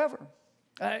on forever.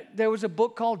 There was a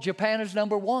book called Japan is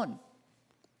Number One.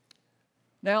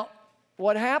 Now,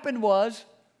 what happened was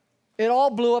it all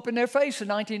blew up in their face in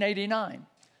 1989.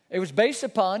 It was based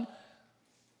upon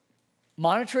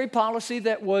monetary policy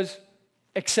that was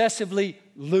excessively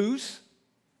loose.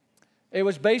 It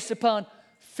was based upon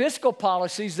fiscal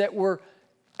policies that were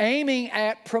aiming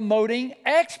at promoting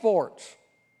exports.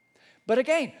 But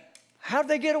again, how did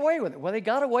they get away with it? Well, they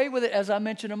got away with it, as I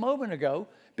mentioned a moment ago,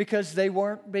 because they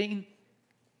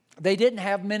didn't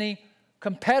have many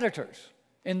competitors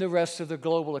in the rest of the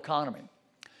global economy.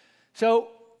 So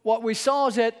what we saw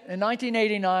is that in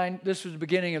 1989, this was the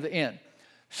beginning of the end.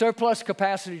 Surplus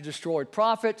capacity destroyed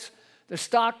profits. The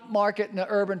stock market and the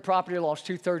urban property lost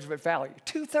 2/3 of its value.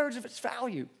 2/3 of its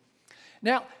value.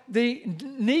 Now, the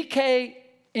Nikkei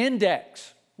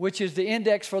index, which is the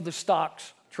index for the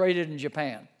stocks traded in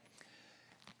Japan,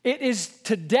 it is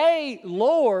today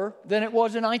lower than it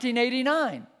was in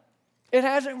 1989. It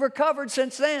hasn't recovered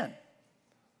since then.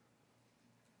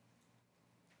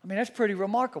 I mean, that's pretty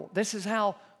remarkable. This is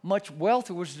how much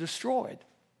wealth was destroyed.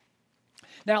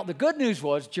 Now, the good news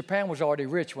was Japan was already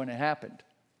rich when it happened.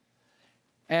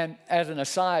 And as an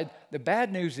aside, the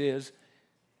bad news is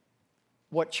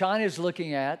what China is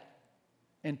looking at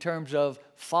in terms of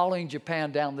following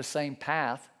Japan down the same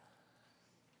path.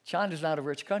 China's not a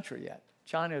rich country yet.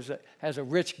 China has a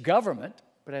rich government,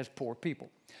 but has poor people.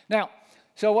 Now,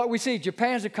 so what we see,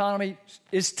 Japan's economy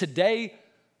is today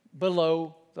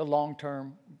below the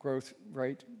long-term growth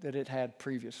rate that it had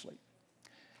previously.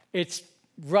 It's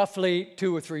roughly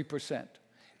 2 or 3%.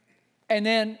 And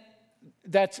then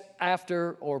that's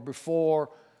after or before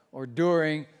or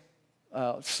during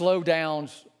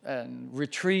slowdowns and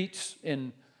retreats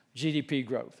in GDP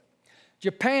growth.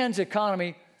 Japan's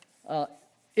economy,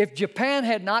 if Japan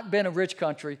had not been a rich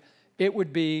country, it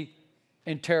would be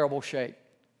in terrible shape.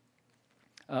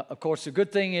 Of course, the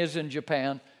good thing is in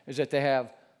Japan is that they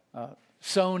have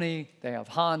Sony, they have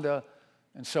Honda,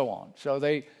 and so on. So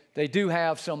they do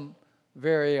have some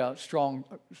very strong.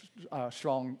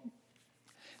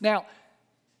 Now,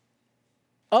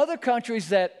 other countries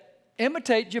that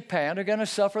imitate Japan are going to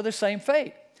suffer the same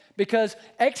fate because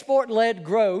export-led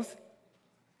growth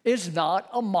is not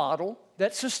a model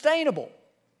that's sustainable.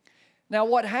 Now,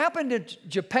 what happened in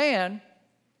Japan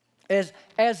is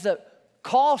as the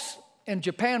costs in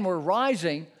Japan were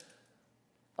rising,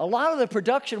 a lot of the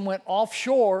production went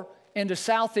offshore into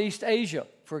Southeast Asia.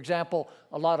 For example,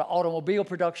 a lot of automobile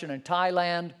production in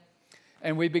Thailand,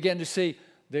 and we begin to see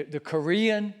the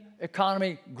Korean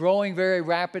economy growing very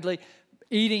rapidly,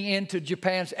 eating into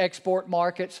Japan's export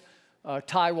markets.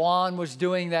 Taiwan was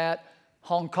doing that.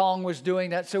 Hong Kong was doing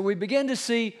that. So we begin to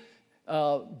see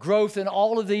growth in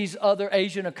all of these other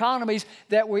Asian economies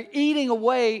that were eating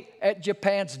away at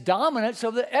Japan's dominance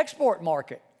of the export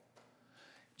market.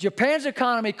 Japan's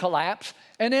economy collapsed,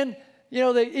 and then,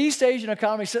 the East Asian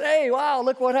economy said, hey, wow,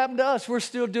 look what happened to us. We're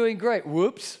still doing great.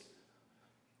 Whoops.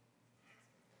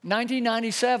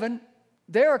 1997,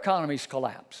 their economies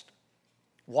collapsed.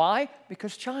 Why?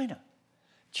 Because China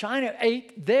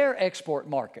ate their export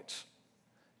markets,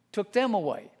 took them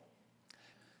away.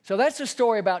 So that's the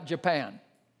story about Japan.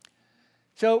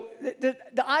 So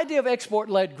the idea of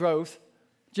export-led growth,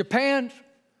 Japan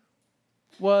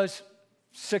was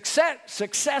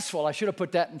successful. I should have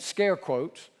put that in scare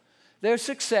quotes. Their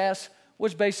success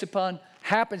was based upon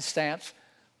happenstance,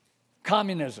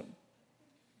 communism,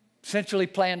 centrally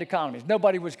planned economies.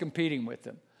 Nobody was competing with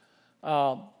them.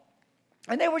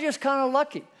 And they were just kind of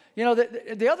lucky.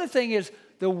 The other thing is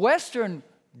the Western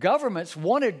governments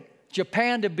wanted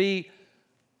Japan to be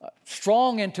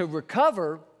strong and to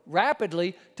recover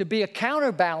rapidly, to be a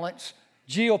counterbalance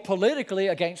geopolitically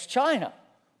against China,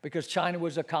 because China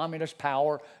was a communist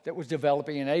power that was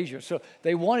developing in Asia. So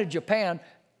they wanted Japan,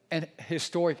 an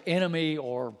historic enemy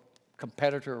or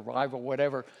competitor, rival,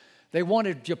 whatever. They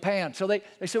wanted Japan. So they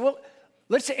said, well,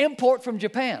 let's import from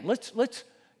Japan. Let's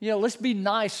be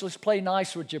nice. Let's play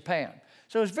nice with Japan.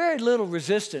 So there's very little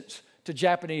resistance to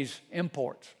Japanese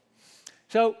imports.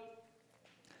 So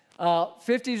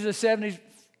 50s to the 70s,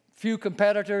 few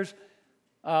competitors.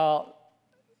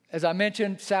 As I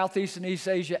mentioned, Southeast and East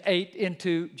Asia ate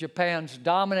into Japan's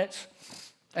dominance.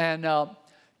 And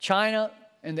China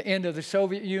and the end of the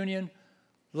Soviet Union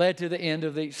led to the end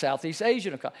of the Southeast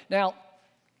Asian economy. Now,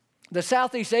 the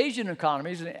Southeast Asian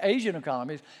economies and Asian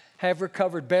economies have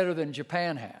recovered better than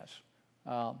Japan has.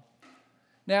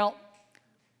 Now,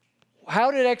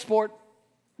 how did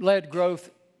export-led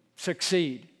growth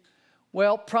succeed?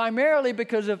 Well, primarily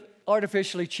because of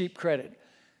artificially cheap credit.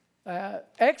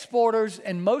 Exporters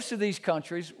in most of these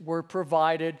countries were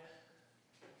provided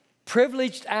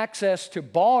privileged access to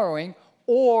borrowing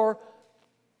or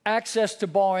access to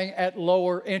borrowing at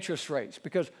lower interest rates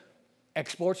because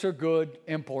exports are good,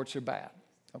 imports are bad.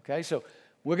 Okay, so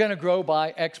we're going to grow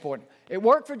by exporting. It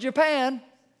worked for Japan.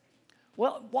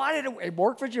 Well, why did it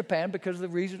work for Japan? Because of the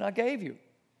reason I gave you.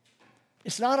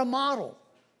 It's not a model.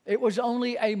 It was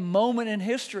only a moment in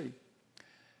history.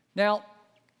 Now,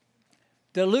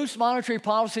 the loose monetary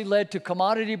policy led to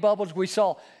commodity bubbles. We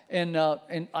saw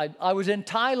I was in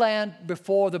Thailand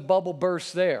before the bubble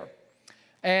burst there.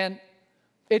 And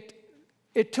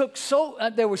it took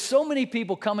there were so many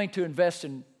people coming to invest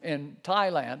in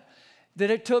Thailand that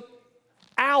it took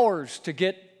hours to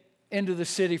get into the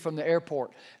city from the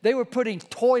airport. They were putting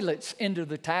toilets into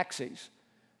the taxis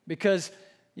because,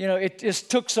 you know, it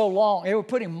just took so long. They were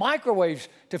putting microwaves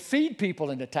to feed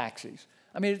people into taxis.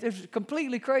 I mean, it was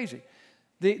completely crazy.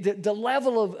 The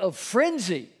level of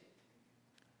frenzy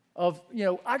of, you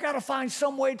know, I got to find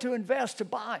some way to invest, to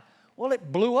buy. Well,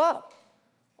 it blew up.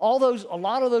 A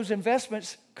lot of those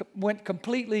investments went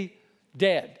completely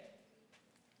dead.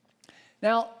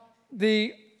 Now,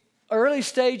 the early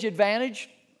stage advantage,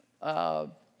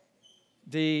 again,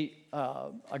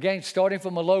 starting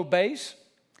from a low base.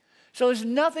 So there's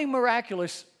nothing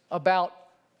miraculous about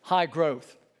high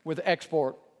growth with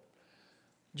export.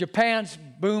 Japan's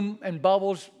boom and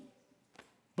bubbles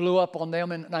blew up on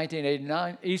them in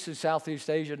 1989, East and Southeast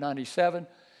Asia 97,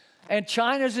 and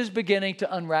China's is beginning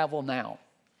to unravel now.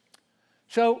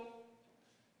 So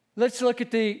let's look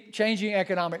at the changing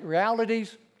economic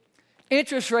realities.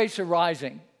 Interest rates are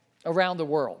rising around the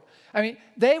world. I mean,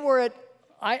 they were at,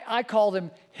 I call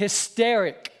them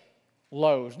hysteric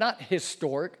lows, not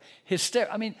historic, hysteric.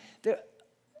 I mean,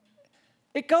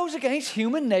 it goes against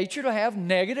human nature to have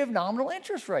negative nominal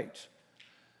interest rates.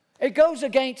 It goes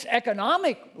against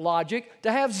economic logic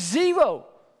to have zero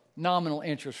nominal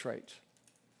interest rates.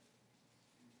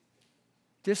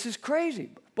 This is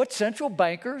crazy. But central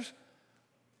bankers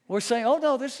were saying, oh,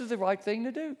 no, this is the right thing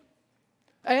to do.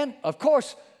 And, of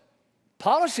course,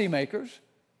 policymakers,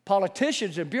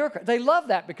 politicians and bureaucrats, they love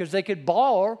that because they could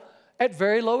borrow at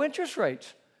very low interest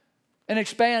rates and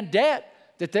expand debt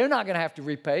that they're not going to have to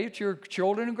repay. It's your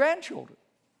children and grandchildren.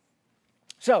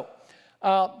 So,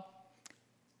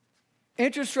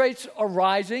 interest rates are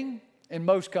rising in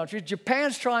most countries.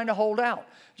 Japan's trying to hold out.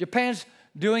 Japan's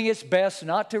doing its best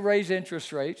not to raise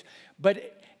interest rates,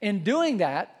 but in doing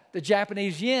that, the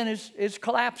Japanese yen is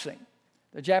collapsing.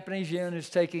 The Japanese yen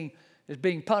is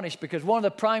being punished because one of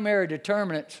the primary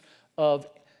determinants of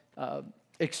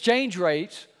exchange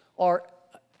rates are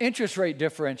interest rate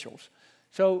differentials.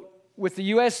 So with the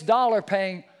US dollar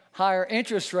paying higher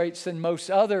interest rates than most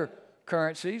other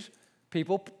currencies,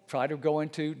 people try to go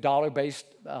into dollar-based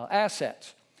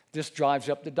assets. This drives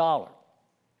up the dollar.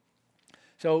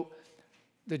 So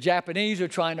the Japanese are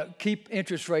trying to keep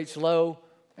interest rates low,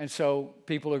 and so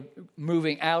people are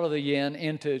moving out of the yen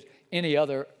into any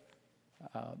other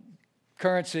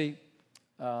currency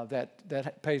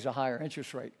that pays a higher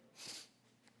interest rate.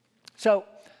 So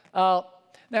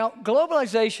now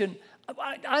globalization,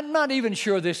 I'm not even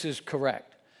sure this is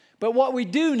correct, but what we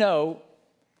do know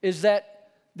is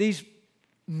that these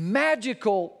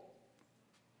magical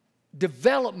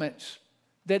developments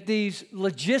that these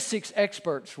logistics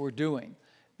experts were doing,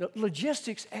 the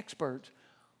logistics experts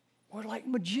were like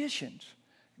magicians.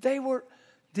 They were,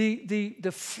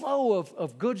 the flow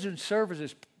of goods and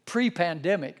services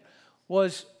pre-pandemic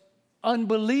was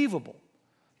unbelievable.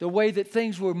 The way that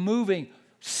things were moving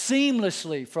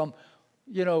seamlessly from,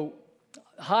 you know,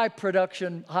 high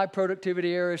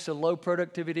productivity areas to low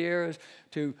productivity areas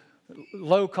to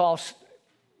low cost,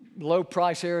 low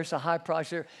price areas to high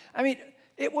price areas. I mean,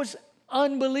 it was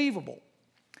unbelievable.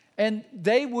 And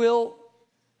they will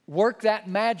work that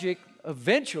magic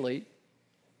eventually,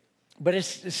 but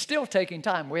it's still taking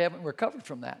time. We haven't recovered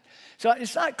from that. So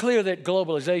it's not clear that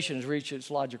globalization has reached its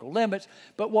logical limits,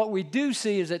 but what we do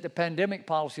see is that the pandemic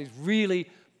policies really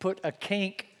put a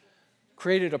kink,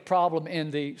 created a problem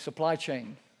in the supply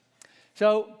chain.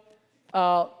 So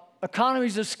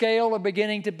economies of scale are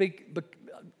beginning to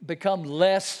become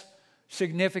less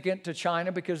significant to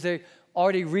China because they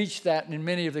already reached that in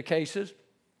many of the cases.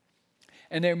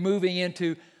 And they're moving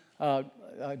into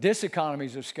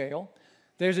diseconomies of scale.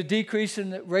 There's a decrease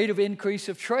in the rate of increase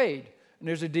of trade, and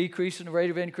there's a decrease in the rate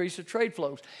of increase of trade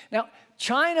flows. Now,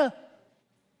 China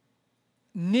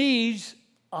needs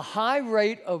a high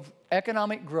rate of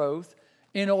economic growth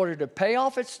in order to pay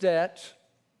off its debts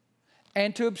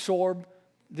and to absorb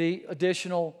the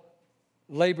additional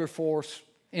labor force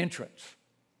entrance.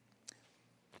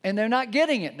 And they're not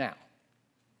getting it now.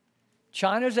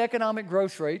 China's economic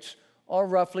growth rates are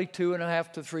roughly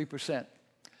 2.5% to 3%.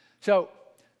 So,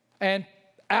 and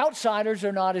outsiders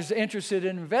are not as interested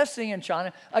in investing in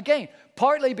China, again,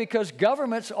 partly because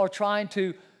governments are trying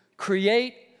to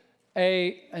create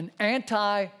an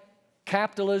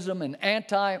anti-capitalism, an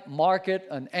anti-market,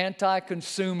 an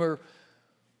anti-consumer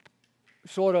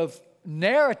sort of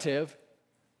narrative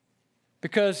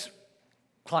because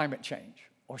climate change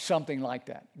or something like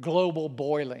that, global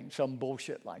boiling, some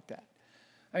bullshit like that.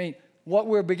 I mean, what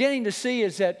we're beginning to see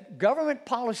is that government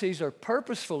policies are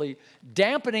purposefully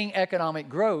dampening economic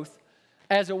growth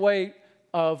as a way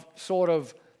of sort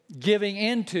of giving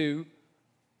into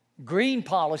green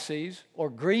policies or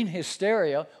green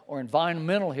hysteria or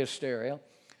environmental hysteria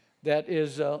that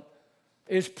is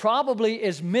probably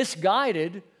as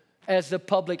misguided as the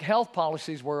public health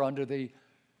policies were under the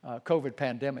COVID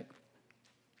pandemic.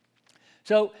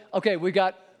 So, okay, we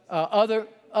got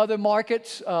other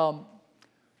markets,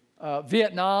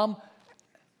 Vietnam.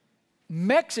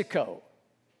 Mexico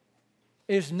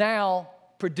is now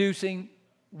producing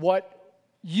what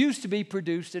used to be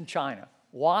produced in China.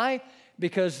 Why?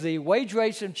 Because the wage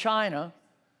rates in China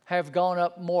have gone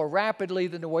up more rapidly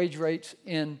than the wage rates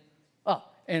in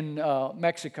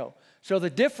Mexico. So the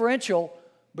differential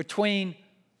between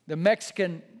the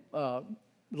Mexican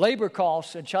labor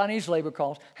costs and Chinese labor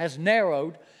costs has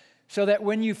narrowed, so that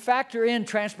when you factor in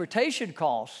transportation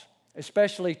costs,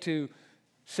 especially to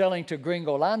selling to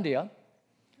Gringolandia,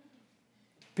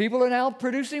 people are now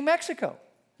producing Mexico,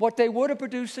 what they would have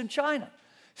produced in China.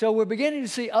 So we're beginning to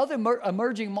see other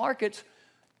emerging markets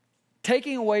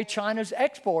taking away China's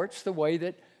exports the way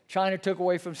that China took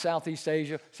away from Southeast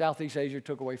Asia, Southeast Asia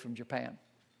took away from Japan.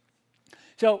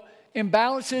 So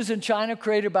imbalances in China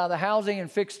created by the housing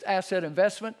and fixed asset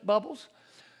investment bubbles,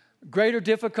 greater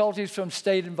difficulties from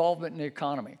state involvement in the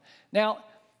economy. Now,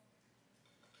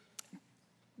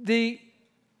 the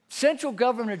central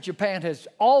government of Japan has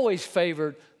always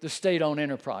favored the state-owned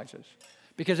enterprises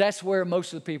because that's where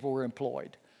most of the people were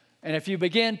employed. And if you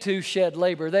begin to shed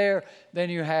labor there, then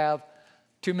you have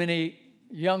too many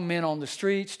young men on the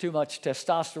streets. Too much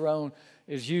testosterone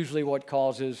is usually what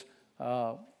causes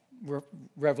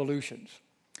revolutions.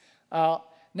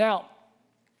 Now,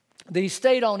 these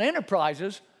state-owned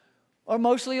enterprises are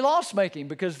mostly loss-making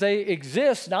because they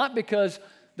exist not because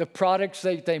the products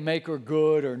they make are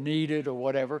good or needed or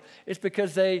whatever. It's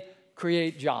because they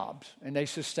create jobs and they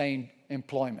sustain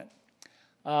employment.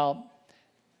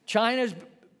 China's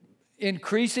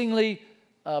increasingly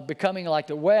becoming like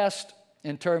the West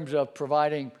in terms of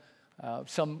providing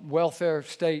some welfare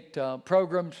state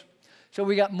programs. So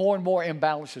we got more and more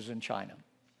imbalances in China.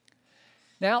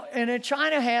 Now, and then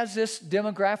China has this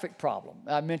demographic problem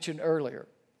I mentioned earlier.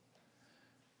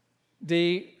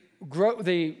 The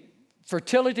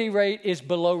fertility rate is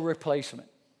below replacement,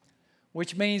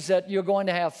 which means that you're going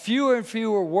to have fewer and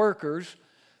fewer workers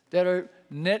that are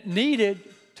needed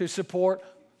to support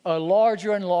a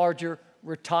larger and larger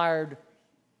retired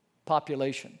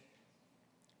population.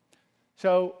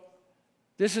 So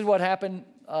this is what happened.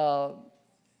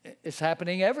 It's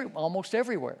happening almost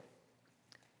everywhere,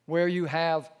 where you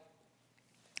have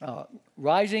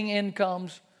rising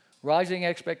incomes, rising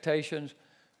expectations,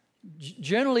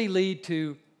 generally lead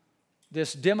to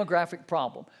this demographic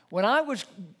problem. When I was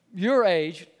your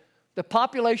age, the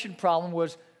population problem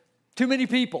was too many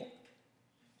people.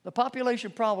 The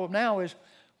population problem now is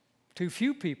too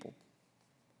few people.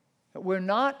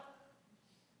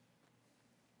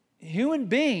 Human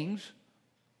beings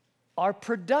are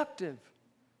productive.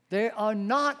 They are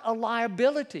not a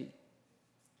liability.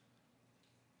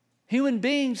 Human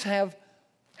beings have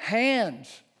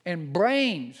hands and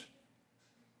brains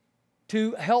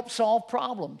to help solve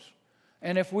problems.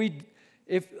 And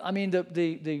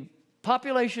the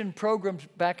population programs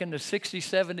back in the 60s,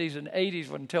 70s, and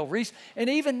 80s until recent, and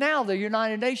even now the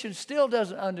United Nations still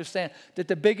doesn't understand that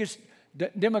the biggest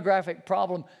demographic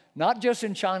problem, not just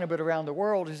in China but around the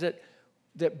world, is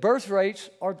that birth rates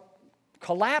are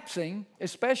collapsing,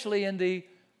 especially in the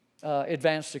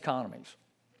advanced economies.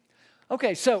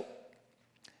 Okay, so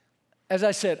as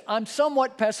I said, I'm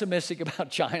somewhat pessimistic about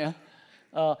China.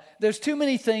 There's too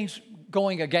many things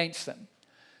going against them.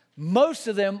 Most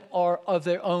of them are of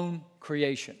their own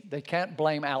creation. They can't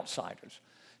blame outsiders.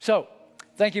 So,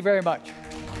 thank you very much.